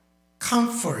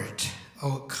Comfort,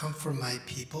 oh comfort my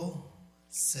people,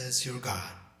 says your God.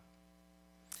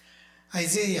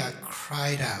 Isaiah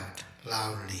cried out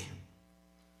loudly.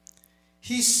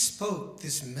 He spoke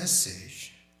this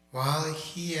message while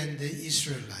he and the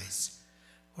Israelites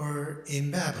were in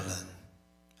Babylon.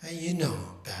 And you know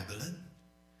Babylon.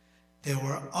 They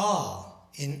were all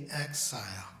in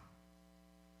exile.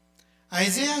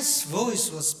 Isaiah's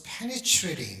voice was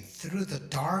penetrating through the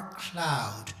dark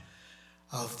cloud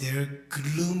of their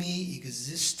gloomy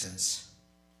existence.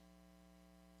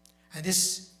 And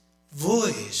this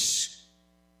voice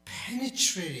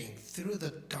penetrating through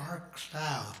the dark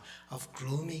cloud of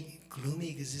gloomy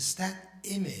existence, that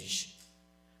image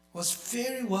was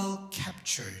very well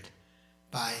captured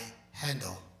by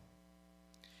Handel.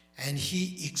 And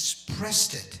he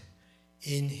expressed it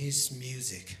in his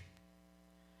music.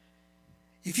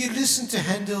 If you listen to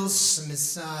Handel's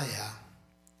Messiah,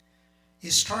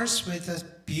 it starts with a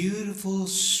beautiful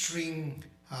string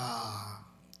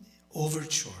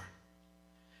overture.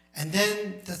 And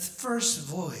then the first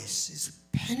voice is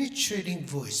a penetrating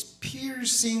voice,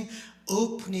 piercing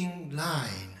opening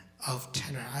line of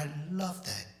tenor. I love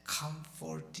that.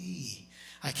 Comfortee.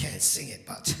 I can't sing it,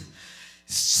 but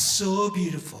it's so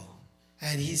beautiful.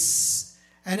 And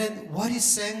then what he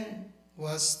sang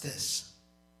was this.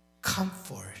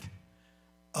 Comfort.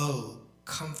 Oh,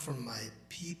 comfort my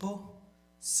people,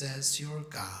 says your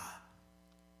God.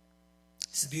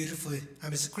 It's beautiful.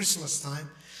 It's Christmas time.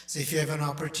 So if you have an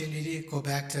opportunity, go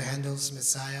back to Handel's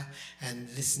Messiah and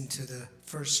listen to the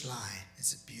first line.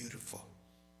 It's beautiful.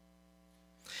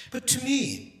 But to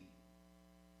me,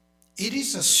 it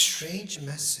is a strange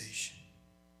message.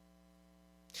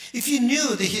 If you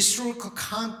knew the historical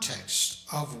context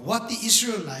of what the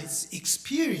Israelites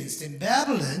experienced in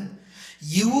Babylon,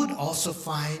 you would also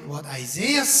find what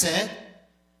Isaiah said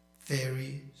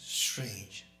very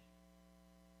strange.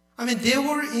 They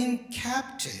were in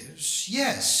captives,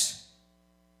 yes.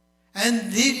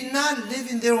 And they did not live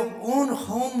in their own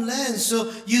homeland.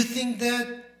 So you think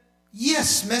that,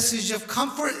 yes, message of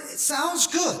comfort, it sounds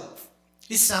good.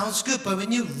 It sounds good, but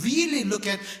when you really look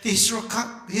at the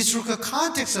historical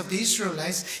context of the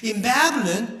Israelites in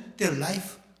Babylon, their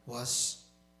life was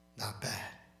not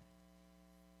bad.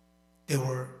 They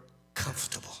were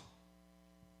comfortable.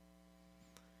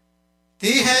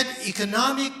 They had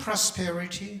economic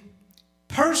prosperity,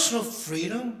 personal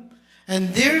freedom, and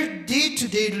their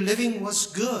day-to-day living was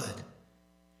good.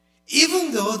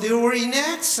 Even though they were in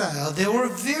exile, they were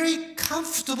very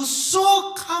comfortable,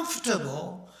 so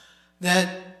comfortable that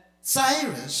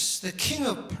Cyrus, the king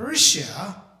of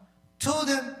Persia, told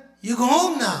them, you go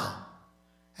home now.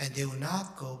 And they would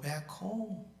not go back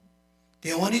home.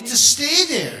 They wanted to stay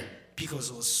there because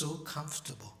it was so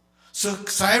comfortable. So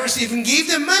Cyrus even gave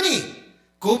them money.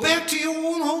 Go back to your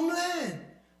own homeland.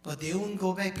 But they wouldn't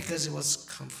go back because it was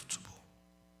comfortable.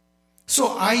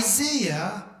 So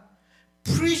Isaiah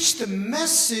preached the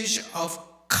message of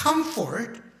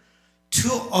comfort to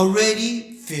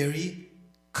already very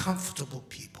comfortable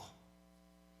people.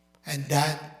 And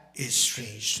that is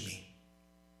strange to me.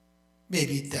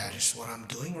 Maybe that is what I'm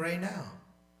doing right now.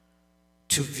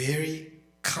 To very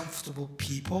comfortable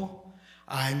people,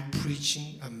 I'm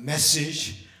preaching a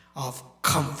message of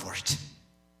comfort.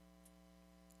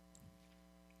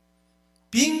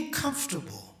 Being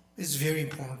comfortable is very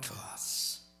important to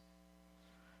us.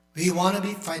 We want to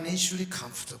be financially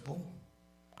comfortable,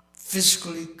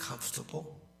 physically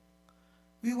comfortable.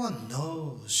 We want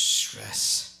no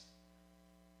stress.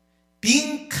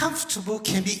 Being comfortable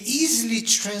can be easily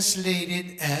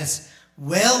translated as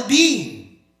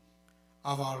well-being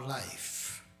of our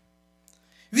life.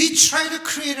 We try to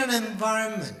create an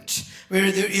environment where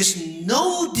there is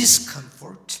no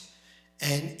discomfort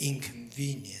and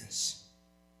inconvenience.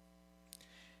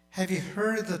 Have you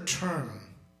heard the term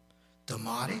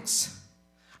domotics?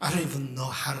 I don't even know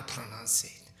how to pronounce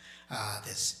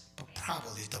this, but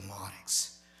probably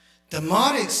domotics.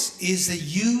 Domotics is the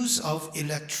use of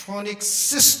electronic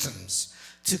systems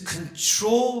to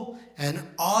control and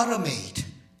automate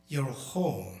your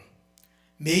home.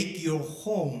 Make your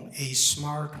home a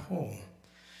smart home.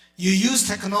 You use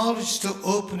technology to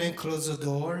open and close the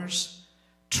doors,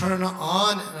 turn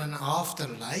on and off the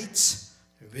lights.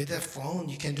 With a phone,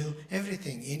 you can do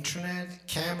everything, internet,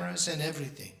 cameras, and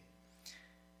everything.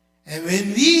 And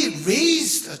when we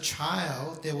raised a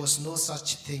child, there was no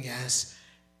such thing as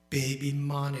baby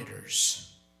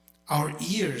monitors. Our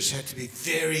ears had to be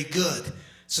very good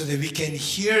so that we can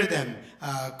hear them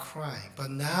crying.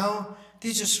 But now,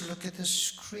 they just look at the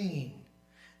screen.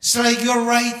 It's like you're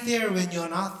right there when you're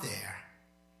not there.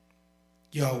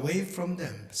 You're away from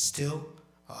them. Still,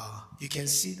 you can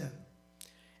see them.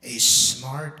 a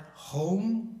smart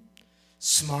home,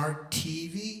 smart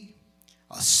TV,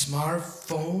 a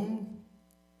smartphone.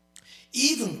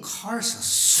 Even cars are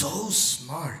so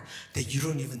smart that you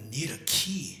don't even need a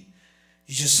key.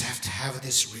 You just have to have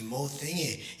this remote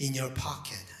thingy in your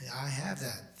pocket. I have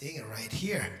that thing right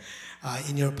here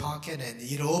in your pocket, and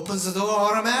it opens the door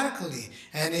automatically,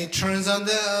 and it turns on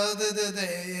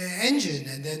the engine,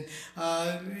 and then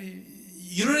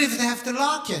you don't even have to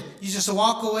lock it. You just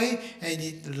walk away, and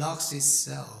it locks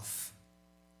itself.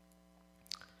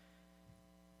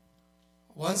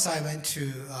 Once I went to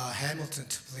Hamilton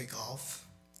to play golf.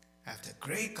 After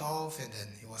great golf, and then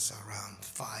it was around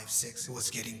 5, 6. It was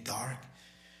getting dark.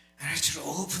 And I just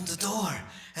opened the door,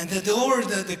 and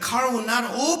the car would not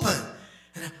open.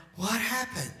 And what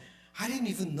happened? I didn't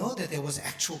even know that there was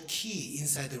actual key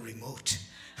inside the remote.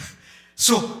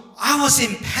 So I was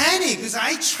in panic because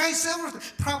I tried several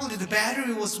times. Probably the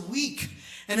battery was weak.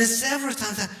 And then several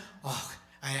times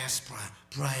I asked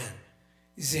Brian,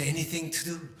 is there anything to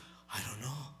do? I don't know.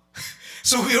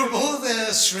 So we were both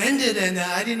stranded, and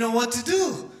I didn't know what to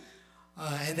do.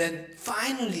 And then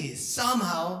finally,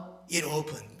 somehow, it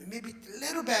opened. Maybe a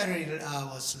little battery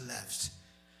was left.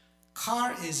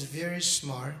 Car is very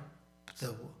smart.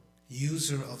 The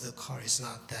user of the car is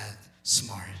not that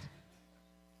smart.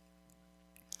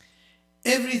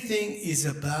 Everything is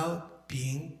about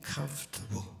being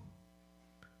comfortable,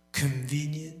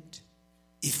 convenient,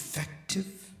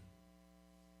 effective.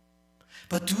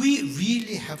 But do we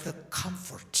really have the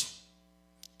comfort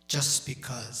just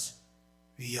because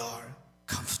we are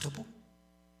comfortable?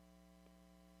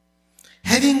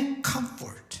 Having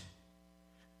comfort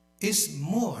is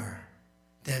more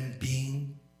than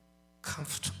being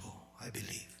comfortable, I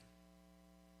believe.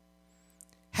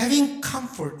 Having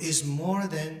comfort is more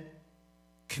than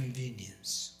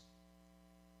convenience.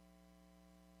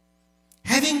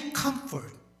 Having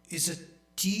comfort is a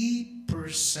deeper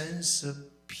sense of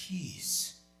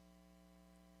peace.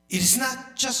 It is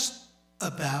not just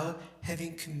about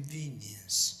having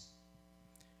convenience.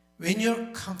 When you're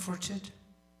comforted,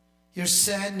 your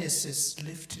sadness is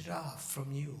lifted off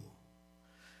from you.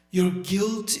 Your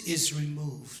guilt is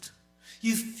removed.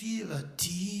 You feel a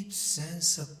deep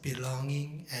sense of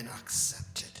belonging and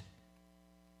accepted.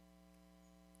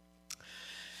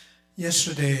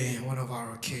 Yesterday, one of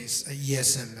our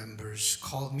ESM members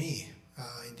called me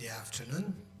in the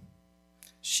afternoon.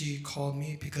 She called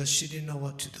me because she didn't know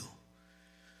what to do,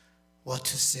 what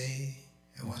to say,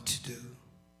 and what to do.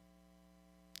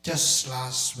 Just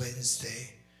last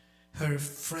Wednesday, her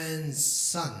friend's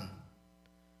son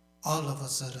all of a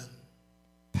sudden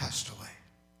passed away.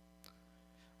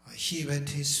 He went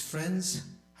to his friend's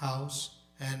house,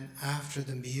 and after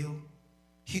the meal,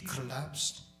 he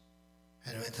collapsed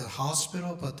and went to the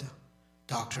hospital, but the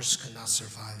doctors could not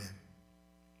survive him.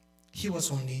 He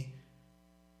was only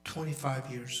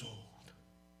 25 years old.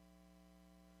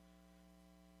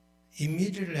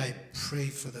 Immediately I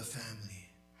prayed for the family.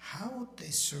 How would they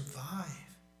survive?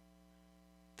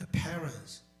 The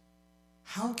parents,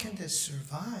 how can they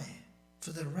survive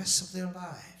for the rest of their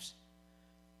lives?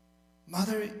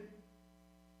 Mother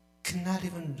cannot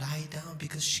even lie down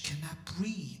because she cannot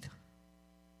breathe.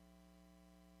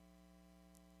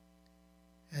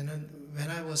 And when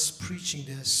I was preaching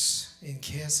this in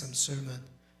KSM sermon,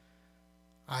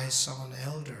 I saw an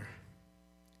elder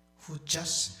who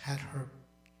just had her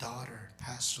daughter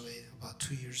pass away about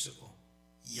 2 years ago,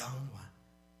 young one.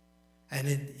 And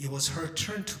it was her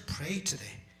turn to pray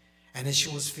today. And then she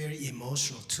was very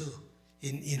emotional too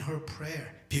in her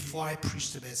prayer before I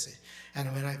preached the message.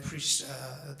 And when I preached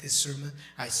this sermon,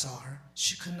 I saw her.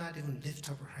 She could not even lift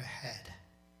up her head.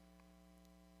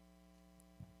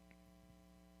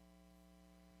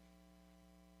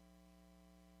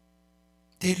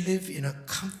 They live in a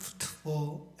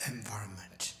comfortable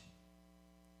environment,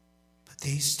 but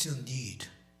they still need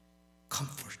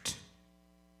comfort.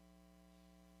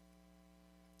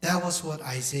 That was what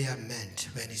Isaiah meant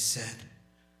when he said,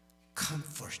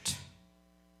 "Comfort,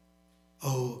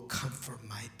 oh, comfort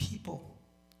my people,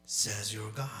 says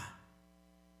your God."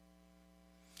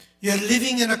 You're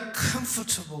living in a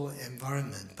comfortable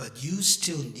environment, but you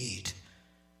still need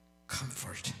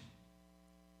comfort.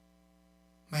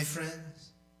 My friends,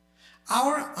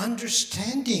 our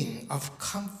understanding of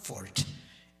comfort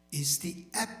is the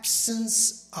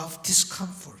absence of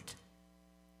discomfort.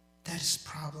 That is a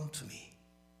problem to me.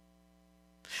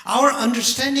 Our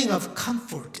understanding of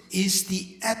comfort is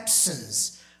the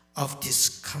absence of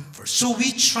discomfort. So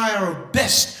we try our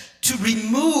best to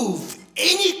remove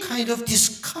any kind of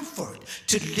discomfort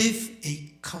to live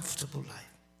a comfortable life.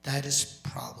 That is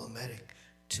problematic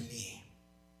to me.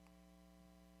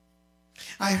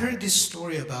 I heard this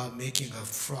story about making a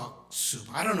frog soup.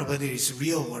 I don't know whether it's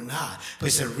real or not, but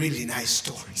it's a really nice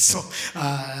story. So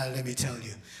let me tell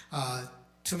you.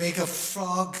 To make a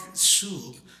frog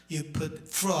soup, you put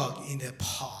frog in the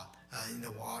pot, in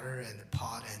the water and the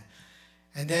pot,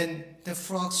 and then the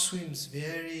frog swims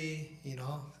very,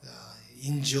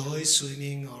 enjoy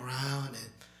swimming around,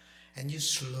 and you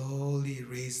slowly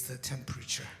raise the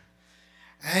temperature.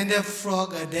 And the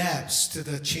frog adapts to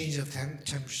the change of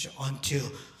temperature until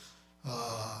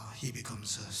he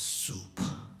becomes a soup.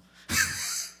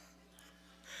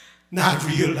 Not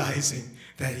realizing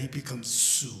that he becomes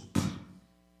soup.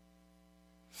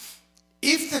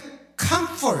 If the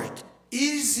comfort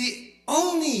is the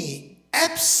only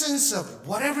absence of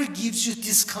whatever gives you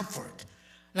discomfort,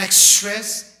 like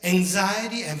stress,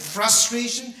 anxiety, and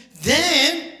frustration,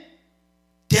 then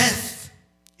death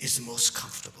is the most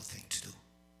comfortable thing to do.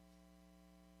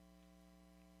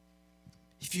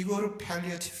 If you go to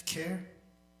palliative care,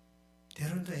 they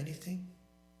don't do anything.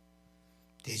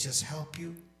 They just help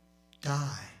you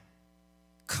die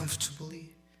comfortably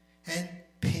and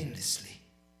painlessly.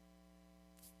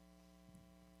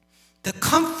 The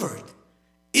comfort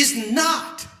is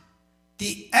not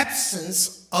the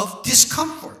absence of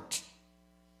discomfort.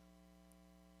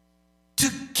 To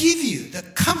give you the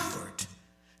comfort,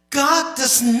 God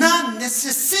does not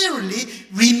necessarily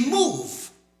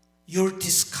remove your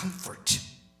discomfort.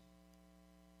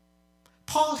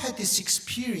 Paul had this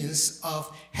experience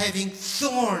of having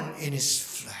thorn in his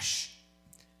flesh.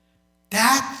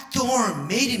 That thorn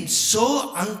made him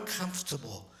so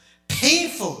uncomfortable,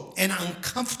 painful and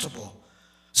uncomfortable.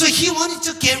 So he wanted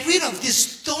to get rid of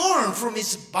this thorn from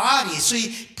his body. So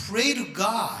he prayed to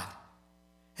God.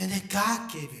 And then God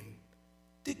gave him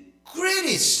the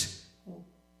greatest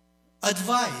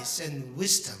advice and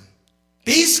wisdom.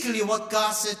 Basically what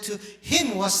God said to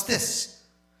him was this: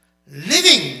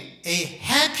 living a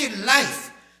happy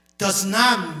life does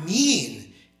not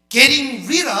mean getting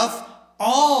rid of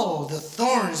all the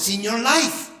thorns in your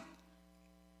life.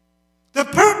 The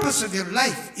purpose of your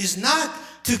life is not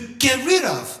to get rid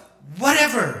of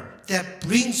whatever that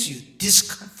brings you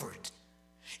discomfort.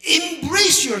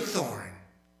 Embrace your thorn,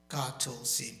 God told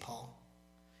St. Paul.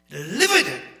 Live with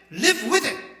it. Live with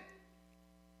it.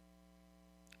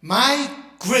 My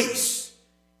grace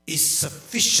is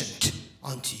sufficient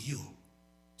unto you,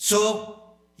 so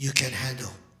you can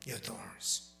handle your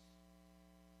thorns.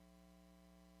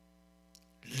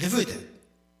 Live with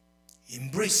it.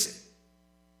 Embrace it.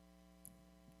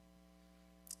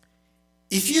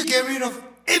 If you get rid of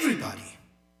everybody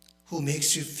who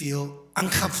makes you feel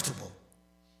uncomfortable,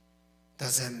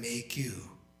 does that make you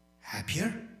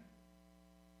happier?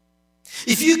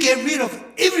 If you get rid of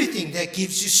everything that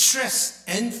gives you stress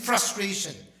and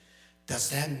frustration, does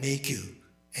that make you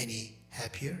any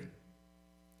happier?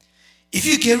 If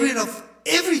you get rid of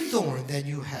every thorn that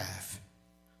you have,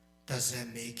 does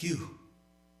that make you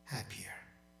happier?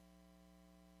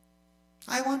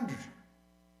 I wonder.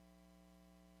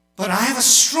 But I have a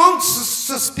strong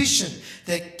suspicion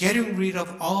that getting rid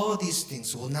of all these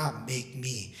things will not make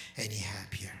me any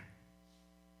happier.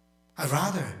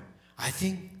 I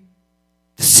think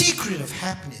the secret of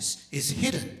happiness is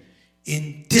hidden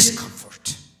in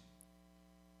discomfort.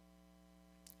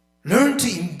 Learn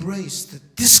to embrace the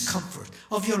discomfort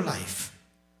of your life.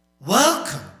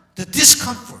 Welcome the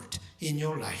discomfort in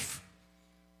your life.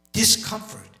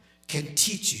 Discomfort can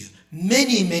teach you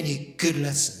many, many good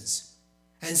lessons.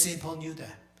 And St. Paul knew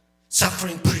that.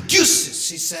 Suffering produces,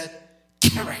 he said,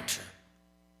 character.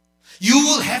 You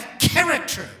will have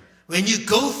character when you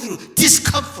go through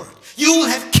discomfort. You will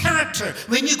have character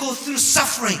when you go through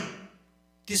suffering.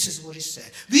 This is what he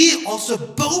said. We also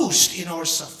boast in our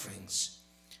sufferings,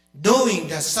 knowing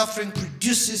that suffering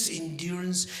produces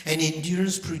endurance, and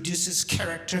endurance produces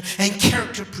character, and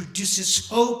character produces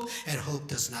hope, and hope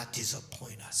does not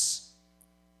disappoint us.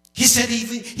 He said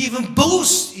he even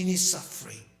boasts in his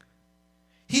suffering.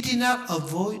 He did not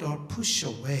avoid or push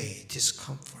away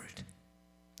discomfort.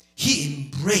 He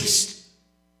embraced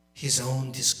his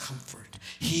own discomfort.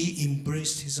 He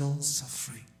embraced his own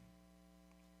suffering.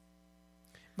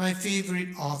 My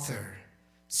favorite author,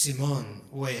 Simone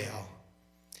Weil,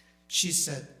 she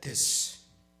said this: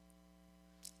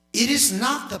 it is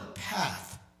not the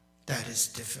path that is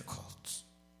difficult.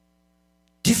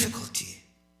 Difficulty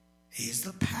is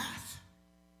the path.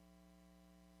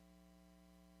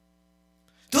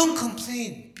 Don't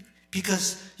complain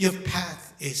because your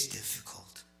path is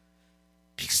difficult,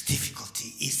 because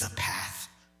difficulty is the path.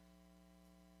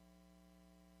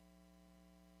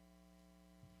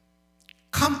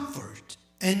 Comfort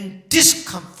and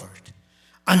discomfort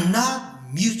are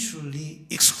not mutually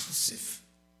exclusive.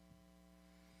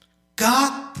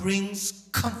 God brings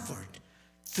comfort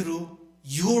through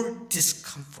your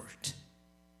discomfort.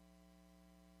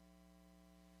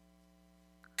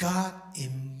 God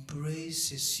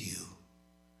embraces you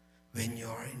when you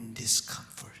are in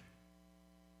discomfort.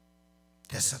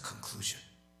 That's a conclusion.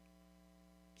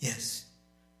 Yes,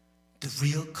 the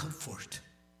real comfort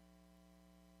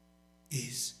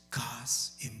is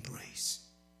God's embrace.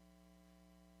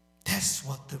 That's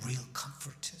what the real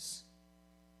comfort is.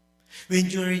 When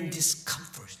you're in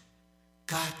discomfort,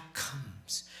 God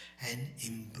comes and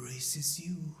embraces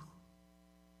you.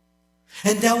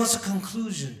 And that was the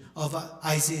conclusion of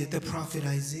Isaiah, the prophet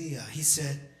Isaiah. He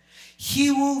said,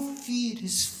 He will feed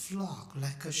his flock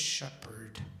like a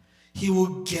shepherd. He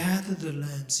will gather the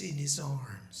lambs in his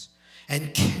arms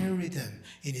and carry them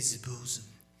in his bosom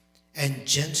and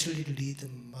gently lead the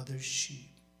mother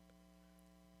sheep.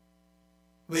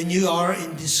 When you are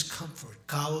in discomfort,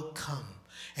 God will come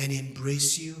and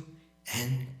embrace you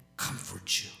and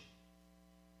comfort you.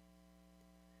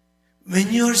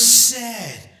 When you're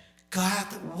sad, God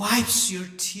wipes your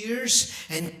tears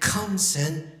and comes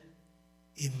and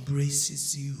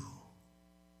embraces you.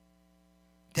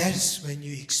 That is when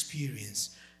you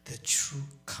experience the true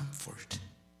comfort.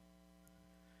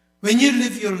 When you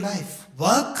live your life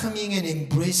welcoming and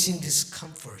embracing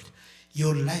discomfort,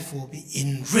 your life will be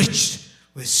enriched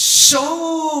with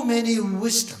so many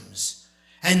wisdoms.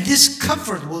 And this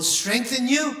comfort will strengthen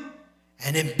you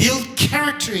and then build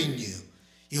character in you.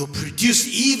 It will produce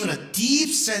even a deep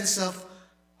sense of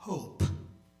hope.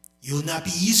 You will not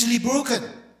be easily broken.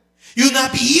 You will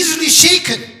not be easily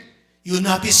shaken. You will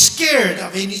not be scared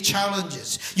of any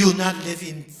challenges. You will not live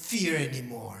in fear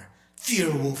anymore.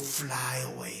 Fear will fly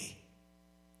away.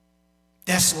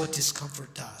 That's what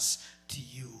discomfort does to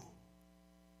you.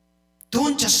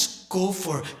 Don't just go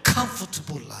for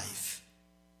comfortable life.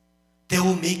 That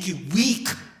will make you weak.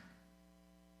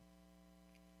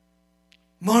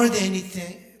 More than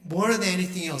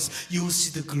anything else, you will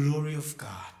see the glory of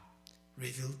God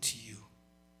revealed to you.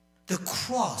 The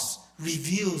cross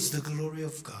reveals the glory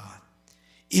of God.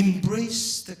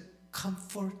 Embrace the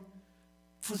comfort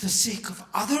for the sake of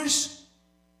others.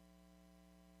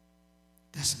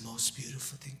 That's the most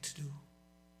beautiful thing to do.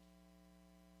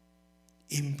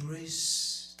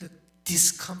 Embrace the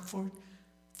discomfort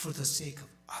for the sake of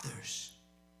others.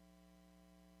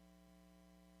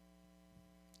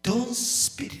 Don't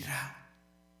spit it out.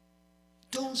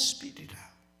 Don't spit it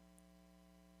out.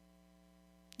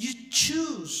 You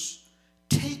choose.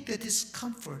 Take the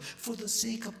discomfort for the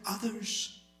sake of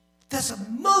others. That's the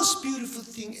most beautiful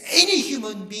thing any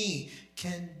human being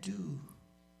can do.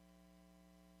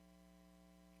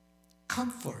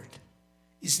 Comfort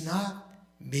is not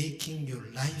making your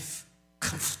life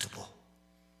comfortable.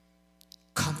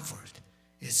 Comfort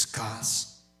is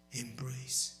God's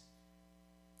embrace.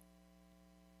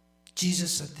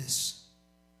 Jesus said this,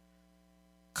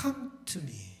 "Come to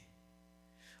me,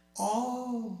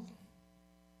 all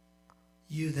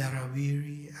you that are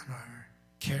weary and are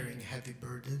carrying heavy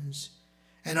burdens,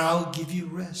 and I'll give you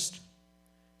rest.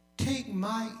 Take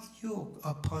my yoke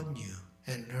upon you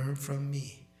and learn from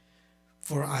me,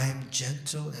 for I am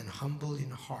gentle and humble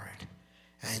in heart,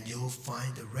 and you'll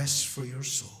find the rest for your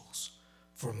souls.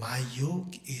 For my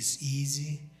yoke is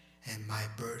easy and my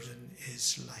burden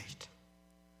is light."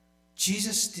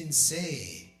 Jesus didn't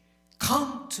say,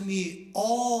 "Come to me,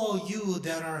 all you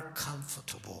that are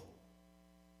comfortable."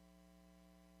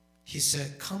 He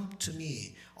said, "Come to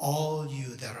me, all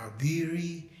you that are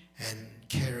weary and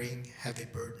carrying heavy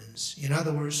burdens." In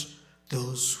other words,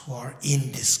 those who are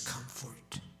in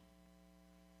discomfort.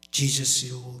 Jesus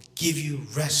will give you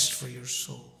rest for your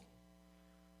soul.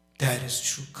 That is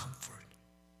true comfort.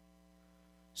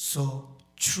 So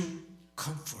true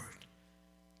comfort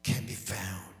can be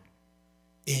found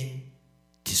in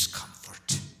discomfort.